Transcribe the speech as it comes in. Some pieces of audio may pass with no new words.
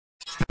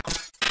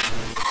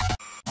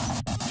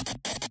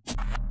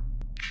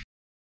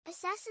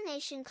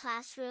Assassination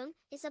Classroom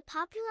is a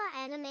popular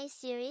anime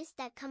series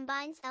that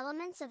combines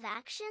elements of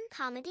action,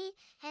 comedy,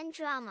 and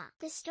drama.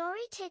 The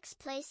story takes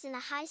place in a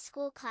high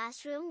school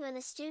classroom where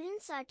the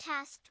students are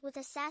tasked with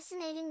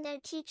assassinating their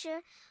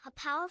teacher, a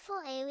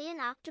powerful alien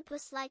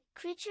octopus-like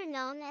creature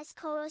known as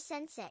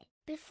Koro-sensei,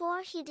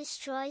 before he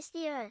destroys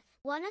the Earth.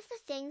 One of the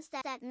things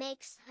that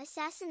makes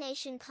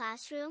Assassination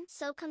Classroom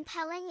so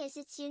compelling is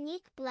its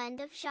unique blend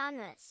of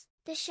genres.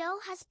 The show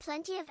has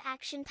plenty of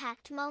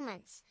action-packed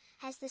moments,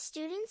 as the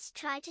students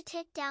try to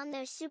take down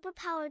their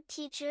superpowered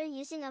teacher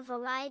using a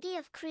variety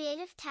of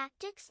creative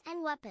tactics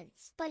and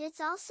weapons. But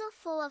it's also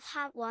full of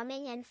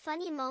heartwarming and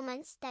funny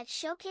moments that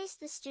showcase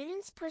the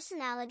students'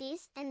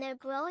 personalities and their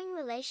growing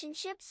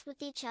relationships with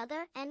each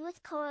other and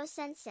with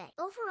Koro-sensei.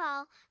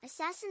 Overall,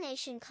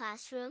 Assassination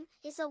Classroom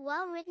is a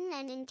well-written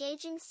and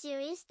engaging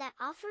series that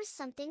offers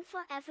something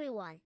for everyone.